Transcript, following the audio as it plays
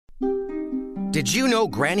Did you know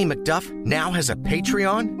Granny McDuff now has a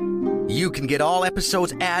Patreon? You can get all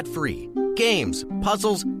episodes ad-free, games,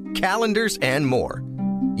 puzzles, calendars, and more.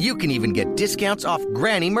 You can even get discounts off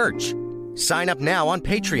Granny merch. Sign up now on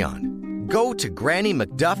Patreon. Go to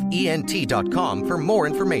GrannyMcDuffENT.com for more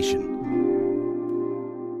information.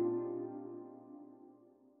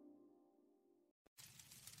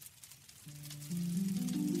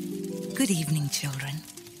 Good evening, children.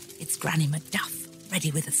 It's Granny McDuff,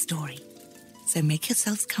 ready with a story. So make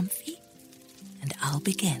yourselves comfy, and I'll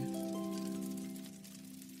begin.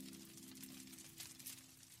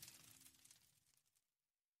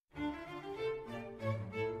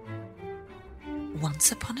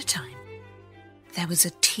 Once upon a time, there was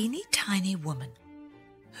a teeny tiny woman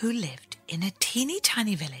who lived in a teeny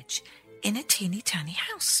tiny village in a teeny tiny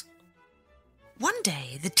house. One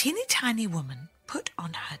day, the teeny tiny woman put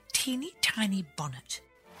on her teeny tiny bonnet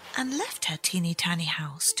and left her teeny tiny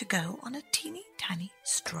house to go on a teeny tiny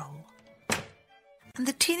stroll. And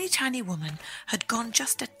the teeny tiny woman had gone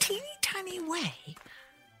just a teeny tiny way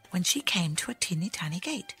when she came to a teeny tiny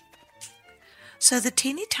gate. So the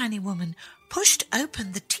teeny tiny woman pushed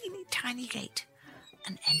open the teeny tiny gate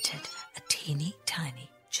and entered a teeny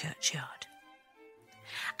tiny churchyard.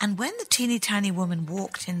 And when the teeny tiny woman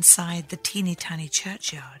walked inside the teeny tiny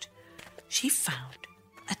churchyard, she found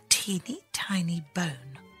a teeny tiny bone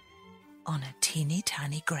on a teeny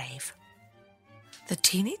tiny grave. The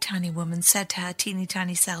teeny tiny woman said to her teeny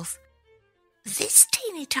tiny self, "This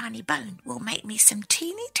teeny tiny bone will make me some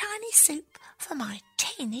teeny tiny soup for my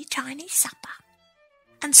teeny tiny supper."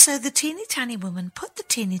 And so the teeny tiny woman put the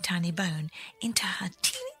teeny tiny bone into her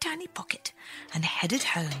teeny tiny pocket and headed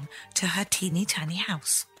home to her teeny tiny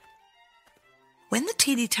house. When the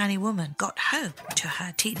teeny tiny woman got home to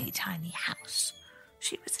her teeny tiny house,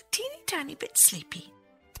 she was a teeny tiny bit sleepy.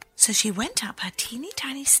 So she went up her teeny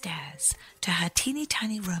tiny stairs to her teeny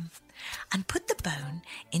tiny room and put the bone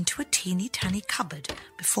into a teeny tiny cupboard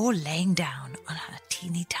before laying down on her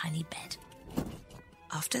teeny tiny bed.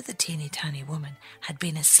 After the teeny tiny woman had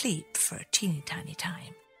been asleep for a teeny tiny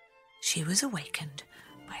time, she was awakened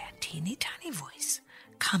by a teeny tiny voice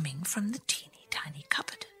coming from the teeny tiny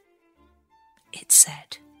cupboard. It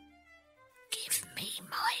said, "Give me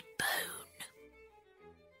my bone."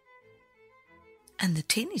 And the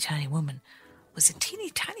teeny tiny woman was a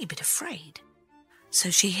teeny tiny bit afraid,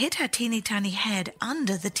 so she hid her teeny tiny head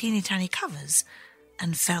under the teeny tiny covers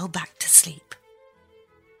and fell back to sleep.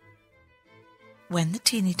 When the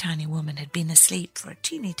teeny tiny woman had been asleep for a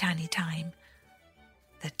teeny tiny time,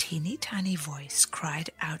 the teeny tiny voice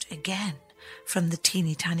cried out again from the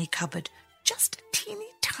teeny tiny cupboard, just a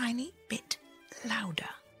teeny tiny bit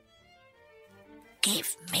louder.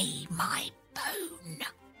 "Give me my bone."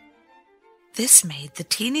 This made the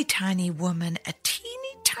teeny tiny woman a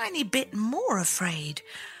teeny tiny bit more afraid,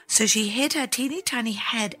 so she hid her teeny tiny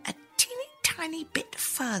head a teeny tiny bit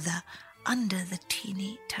further under the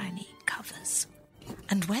teeny tiny covers.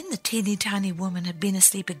 And when the teeny tiny woman had been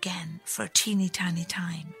asleep again for a teeny tiny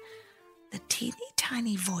time, the teeny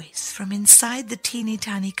tiny voice from inside the teeny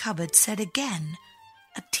tiny cupboard said again,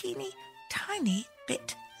 a teeny tiny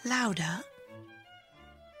bit louder,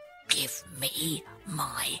 "Give me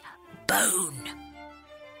my bone."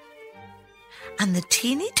 And the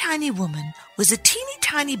teeny tiny woman was a teeny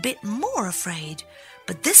tiny bit more afraid,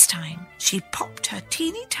 but this time she popped her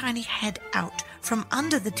teeny tiny head out from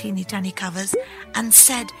under the teeny tiny covers and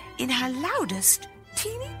said in her loudest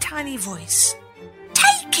teeny tiny voice,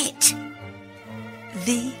 "Take it!"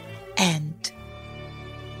 The end.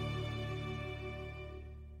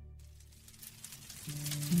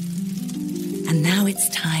 And now it's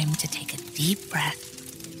time to take a deep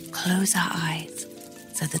breath, close our eyes,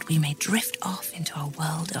 so that we may drift off into a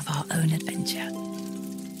world of our own adventure.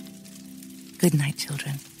 Good night,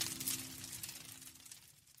 children.